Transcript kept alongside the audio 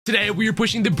Today, we are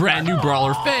pushing the brand new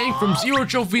Brawler Fang from 0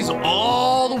 trophies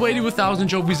all the way to 1,000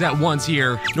 trophies at once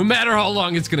here, no matter how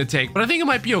long it's going to take. But I think it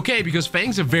might be okay because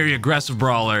Fang's a very aggressive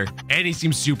brawler and he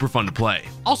seems super fun to play.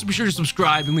 Also, be sure to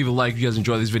subscribe and leave a like if you guys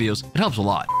enjoy these videos. It helps a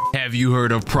lot. Have you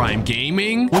heard of Prime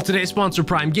Gaming? Well, today's sponsor,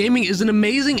 Prime Gaming, is an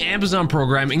amazing Amazon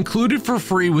program included for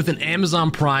free with an Amazon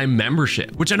Prime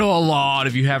membership, which I know a lot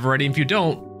of you have already. And if you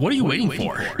don't, what are you waiting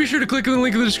for? Be sure to click on the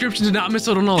link in the description to not miss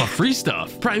out on all the free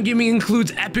stuff. Prime Gaming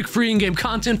includes epic free in-game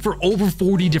content for over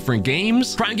 40 different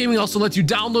games. Prime Gaming also lets you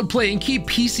download, play, and keep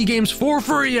PC games for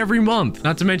free every month.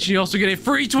 Not to mention, you also get a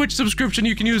free Twitch subscription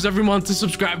you can use every month to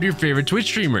subscribe to your favorite Twitch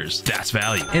streamers. That's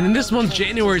value. And in this month,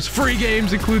 January's free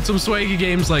games include some swaggy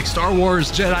games like Star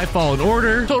Wars Jedi Fallen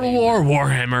Order, Total War,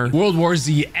 Warhammer, World War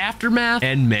Z Aftermath,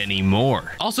 and many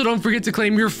more. Also, don't forget to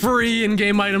claim your free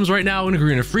in-game items right now in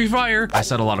Arena Free Fire. I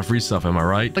said a lot of free stuff, am I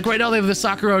right? Like right now, they have the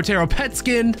Sakura Otero pet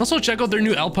skin. Also, check out their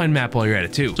new Alpine map while you're at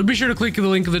it too. So be sure to click the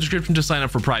link in the description to sign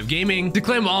up for Prime Gaming, to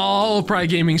claim all of Prime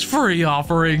Gaming's free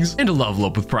offerings, and to level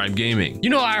up with Prime Gaming. You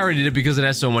know, I already did it because it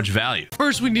has so much value.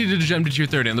 First, we needed a gem to tier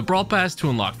 30 on the Brawl Pass to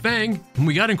unlock Fang, and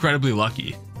we got incredibly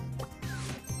lucky.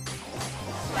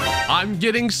 I'm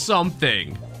getting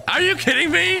something. Are you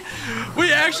kidding me?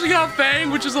 We actually got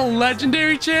Fang, which is a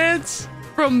legendary chance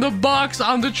from the box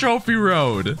on the trophy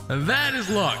road. That is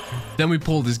luck. Then we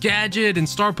pulled his gadget and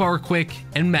star power quick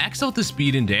and maxed out the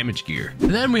speed and damage gear.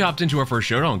 And then we hopped into our first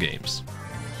Showdown games.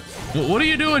 What are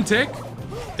you doing, Tick?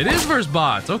 It is versus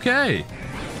bots. Okay.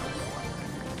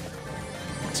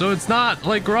 So it's not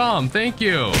like Grom. Thank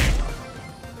you.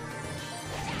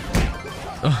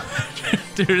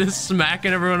 Dude, it's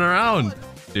smacking everyone around.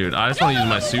 Dude, I just want to use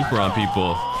my super on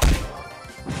people.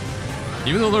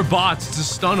 Even though they're bots,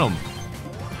 just stun them.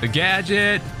 The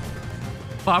gadget,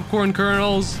 popcorn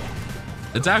kernels.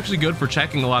 It's actually good for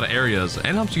checking a lot of areas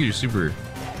and helps you get your super.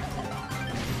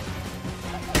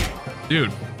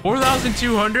 Dude,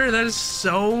 4,200, that is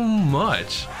so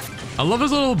much. I love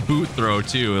his little boot throw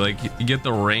too. Like you get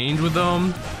the range with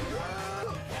them.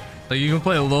 Like you can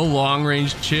play a low long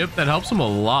range chip that helps him a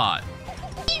lot.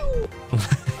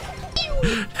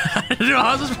 Dude,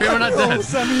 how's this Primo not dead?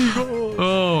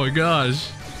 Oh my gosh.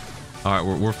 All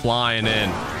right, we're flying in.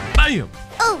 Bam!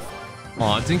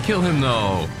 Oh, it didn't kill him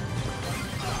though.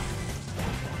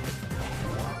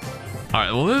 All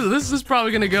right, well this is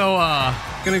probably gonna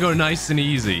go nice and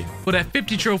easy. But at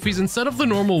 50 trophies instead of the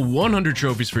normal 100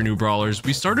 trophies for new brawlers,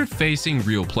 we started facing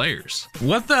real players.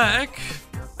 What the heck?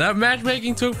 That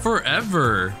matchmaking took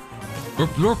forever.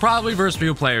 We're probably versus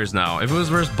real players now. If it was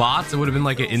versus bots, it would have been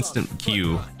like an instant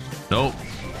queue. Nope.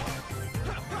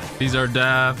 These are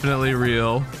definitely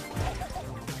real.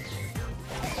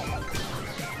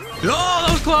 Oh, that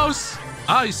was close.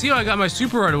 Oh, you see how I got my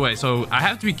super right away, so I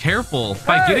have to be careful. If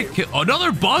I get a kill,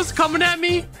 another buzz coming at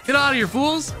me? Get out of here,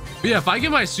 fools. But yeah, if I get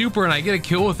my super and I get a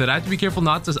kill with it, I have to be careful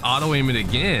not to auto aim it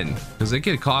again, because it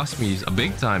could cost me a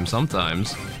big time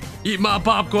sometimes. Eat my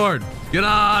popcorn. Get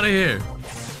out of here.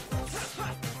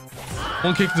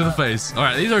 One kick to the face. All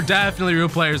right, these are definitely real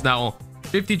players now.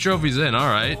 50 trophies in, all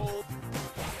right.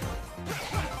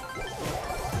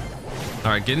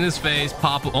 All right, get in his face,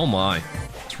 pop. Oh my.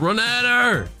 Let's run at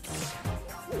her.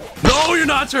 No, you're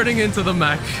not turning into the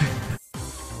mech.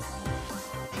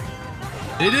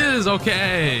 It is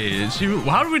okay.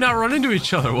 How did we not run into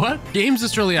each other? What? Games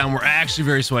this early on were actually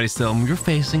very sweaty still, and we were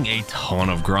facing a ton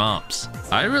of Groms.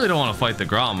 I really don't want to fight the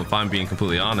Grom if I'm being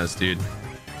completely honest, dude.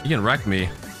 You can wreck me.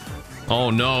 Oh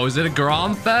no, is it a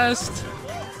Grom fest?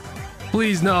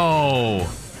 Please no.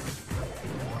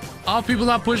 Oh, people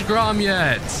not push Grom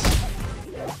yet.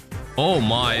 Oh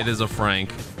my, it is a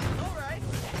Frank.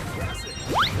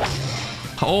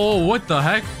 Oh, what the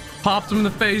heck? Popped him in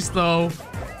the face though.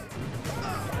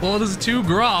 Well, there's 2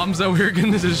 Groms that we're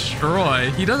gonna destroy.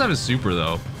 He does have a super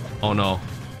though. Oh no,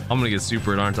 I'm gonna get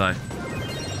supered, aren't I?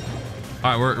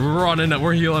 All right, we're running,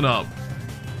 we're healing up.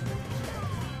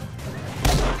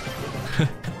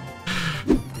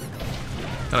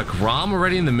 Got a Grom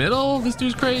already in the middle? This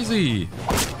dude's crazy.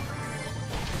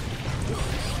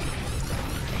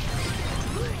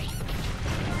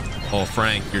 Oh,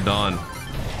 Frank, you're done.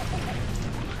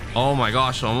 Oh my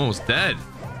gosh, I'm almost dead.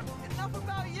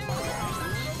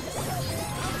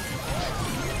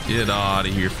 Get out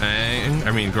of here, Fang.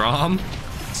 I mean, Grom.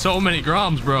 So many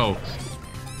Groms, bro.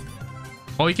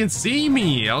 Oh, he can see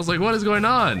me. I was like, what is going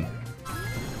on?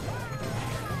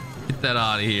 Get that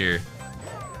out of here.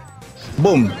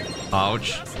 Boom.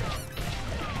 Ouch.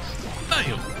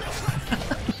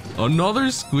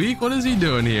 Another squeak? What is he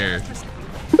doing here?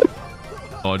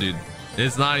 Oh, dude.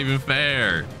 It's not even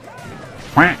fair.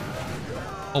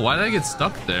 Oh, why did I get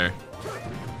stuck there?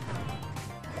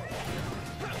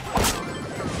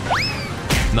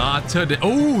 Not today.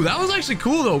 Oh, that was actually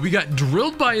cool though. We got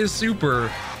drilled by his super,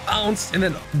 bounced, and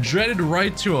then dreaded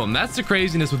right to him. That's the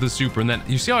craziness with the super. And then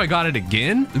you see how I got it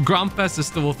again? The Gromfest is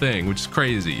still a thing, which is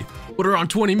crazy. But around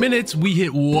 20 minutes, we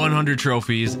hit 100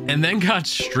 trophies and then got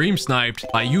stream sniped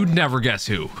by you'd never guess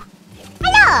who.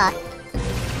 Hello.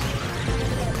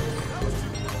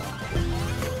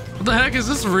 What the heck is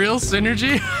this, real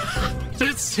Synergy?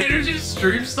 Did Synergy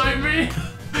stream snipe me?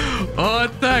 Oh,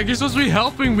 what the heck? You're supposed to be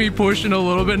helping me pushing a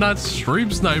little bit, not stream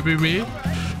sniping me.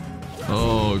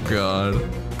 Oh, God.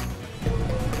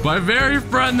 My very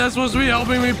friend that's supposed to be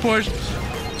helping me push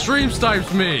stream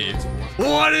snipes me.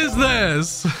 What is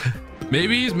this?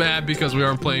 Maybe he's mad because we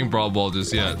aren't playing Brawl Ball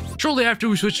just yet. Shortly after,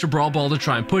 we switched to Brawl Ball to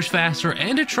try and push faster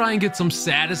and to try and get some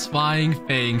satisfying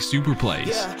Fang super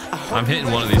plays. I'm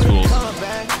hitting one of these fools.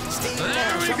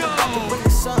 There we go.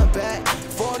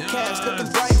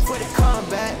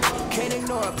 Can't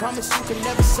ignore it, promise you can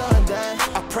never sundown.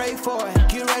 I pray for it,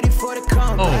 get ready for the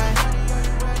comeback.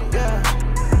 Yeah,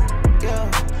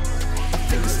 I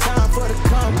think it's time for the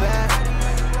comeback.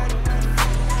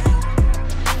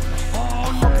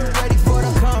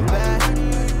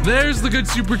 There's the good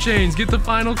super chains. Get the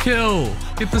final kill.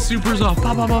 Get the supers off.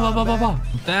 Bah, bah, bah, bah, bah, bah.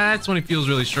 That's when he feels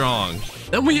really strong.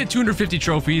 Then we hit 250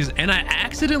 trophies, and I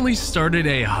accidentally started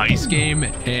a heist game,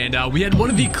 and we had one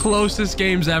of the closest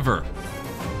games ever.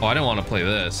 Oh, I didn't want to play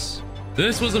this.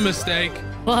 This was a mistake.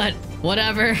 What?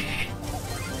 Whatever.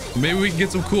 Maybe we can get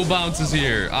some cool bounces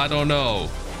here. I don't know.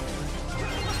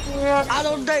 I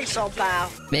don't think so,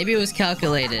 pal. Maybe it was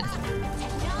calculated.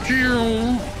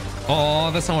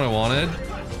 Oh, that's not what I wanted.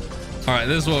 All right,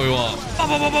 this is what we want.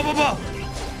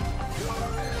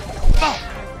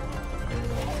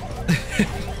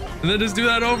 And then just do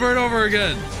that over and over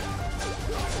again.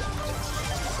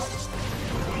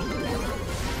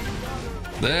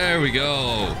 There we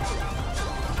go.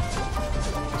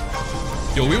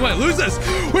 Yo, we might lose this.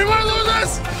 We might lose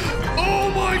this.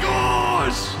 Oh my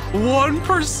gosh.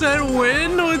 1%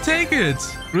 win would take it.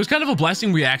 It was kind of a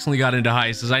blessing we accidentally got into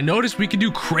Heist, as I noticed we could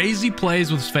do crazy plays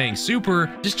with Fang Super.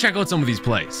 Just check out some of these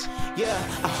plays. Yeah,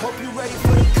 I hope you're ready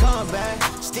for the comeback.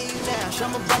 Steve Nash,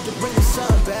 I'm about to bring the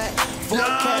sun back.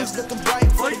 Forecast looking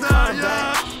bright for the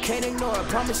comeback. Can't ignore it,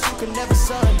 promise you can never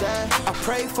sundown. I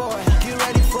pray for it, get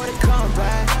ready for the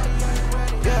comeback.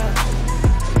 Yeah,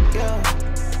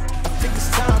 I think it's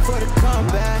time for the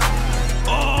comeback.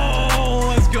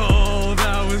 Oh, let's go.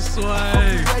 That was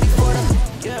swag. Ready for the,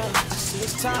 yeah, I see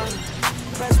it's time.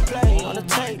 Press play on the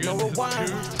tape, no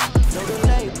rewind. No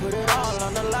delay, put it all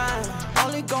on the line.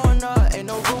 Only going up, ain't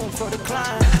no room for the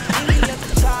climb. Meet me at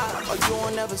the top, or you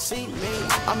won't ever see me.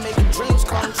 I'm making dreams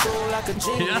come true like a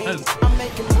genie. Yes. I'm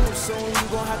making moves soon, you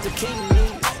gon' have to king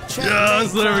me.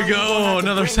 Yes, there we go.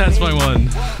 Another satisfying one.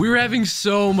 We were having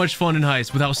so much fun in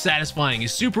Heist with how satisfying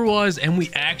his super was, and we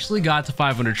actually got to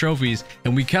 500 trophies,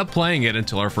 and we kept playing it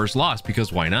until our first loss,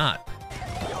 because why not?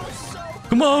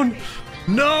 Come on.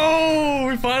 No,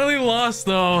 we finally lost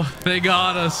though. They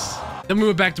got us. Then we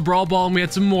went back to Brawl Ball and we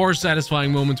had some more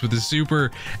satisfying moments with the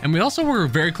super. And we also were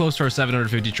very close to our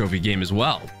 750 trophy game as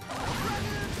well.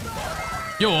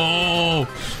 Yo.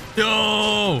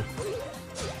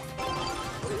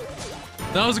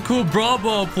 That was a cool Brawl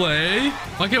Ball play.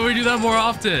 Why can't we do that more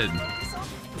often?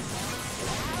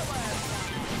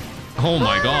 Oh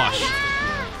my gosh.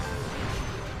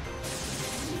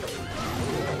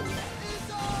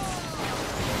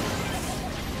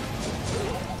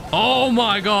 Oh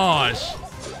my gosh.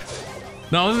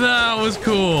 Now that was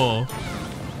cool.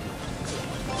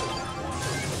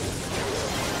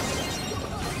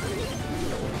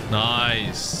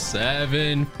 Nice.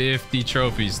 750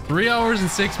 trophies. 3 hours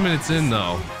and 6 minutes in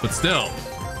though. But still,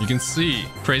 you can see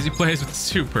crazy plays with the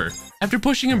super. After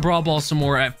pushing in Brawl Ball some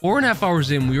more, at 4.5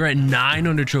 hours in, we were at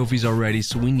 900 trophies already,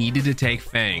 so we needed to take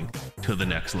Fang to the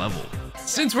next level.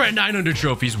 Since we're at 900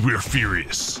 trophies, we're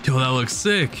furious. Yo, that looks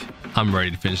sick. I'm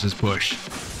ready to finish this push.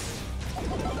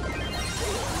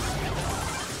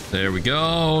 There we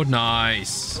go.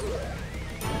 Nice.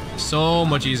 So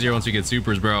much easier once we get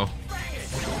supers, bro.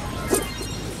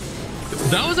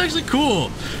 That was actually cool.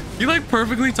 He like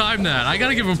perfectly timed that. I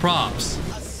gotta give him props.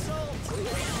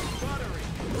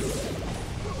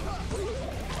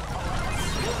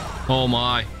 Oh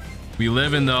my. We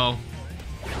living though.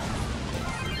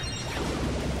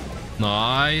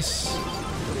 Nice.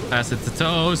 Pass it to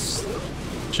Toast.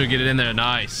 Should get it in there.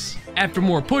 Nice. After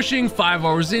more pushing, 5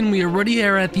 hours in, we already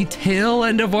are at the tail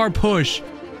end of our push.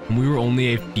 And we were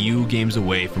only a few games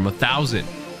away from 1,000.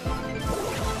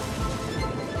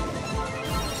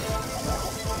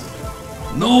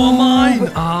 No, mine.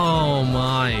 Oh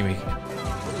my.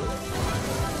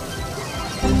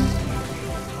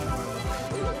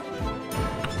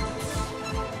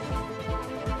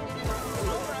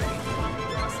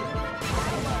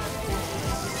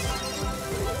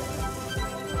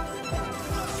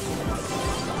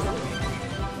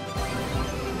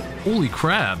 Holy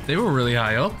crap, they were really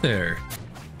high up there.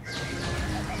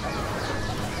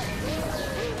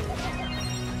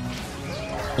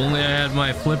 Only I had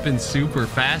my flippin' super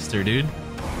faster, dude.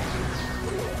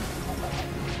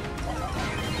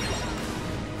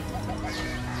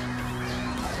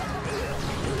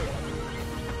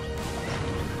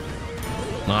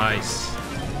 Nice.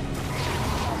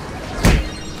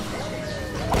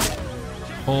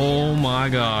 Oh my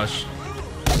gosh.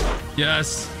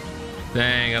 Yes.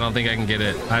 Dang, I don't think I can get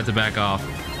it. I have to back off.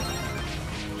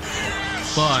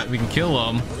 But we can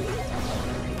kill him.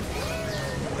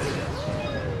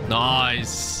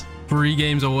 Nice. 3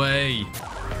 games away.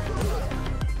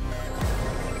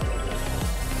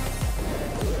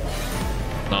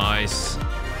 Nice.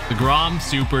 The Grom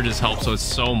super just helps us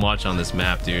so much on this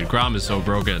map, dude. Grom is so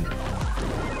broken.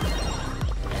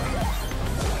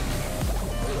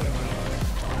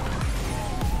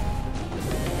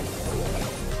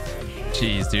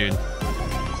 Jeez, dude.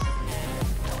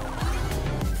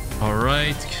 All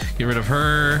right, get rid of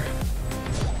her.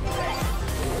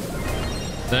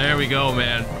 There we go,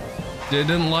 man.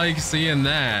 Didn't like seeing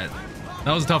that.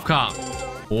 That was a tough comp.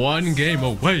 1 game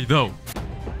away, though.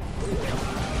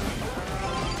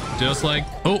 Just like,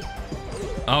 oh,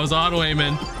 I was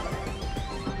auto-aiming.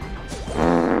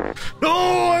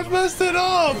 No, I messed it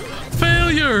up.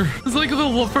 Failure. It's like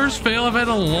the first fail I've had in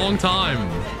a long time.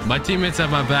 My teammates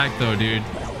have my back, though, dude.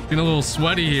 Getting a little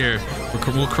sweaty here.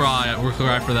 We'll cry. We'll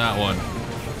cry for that one.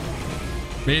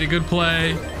 Made a good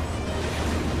play.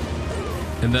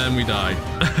 And then we died.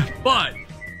 But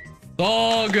it's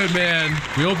all good, man.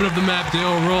 We open up the map,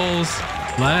 Dale rolls.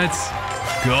 Let's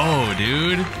go,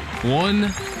 dude.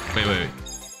 Wait.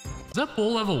 Is that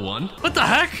bull level 1? What the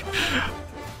heck?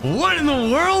 What in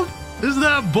the world is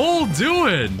that bull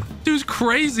doing? Dude's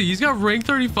crazy. He's got rank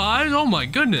 35. Oh my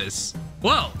goodness.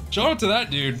 Well, shout out to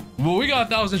that dude. Well, we got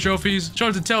 1,000 trophies. Shout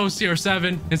out to Tello CR7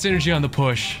 and Synergy on the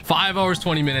push. 5 hours,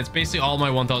 20 minutes. Basically, all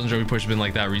my 1,000 trophy push have been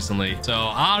like that recently. So,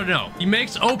 I don't know. He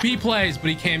makes OP plays, but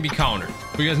he can be countered.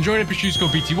 If you guys enjoyed it, be sure to go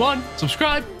BT1,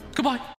 subscribe. Goodbye.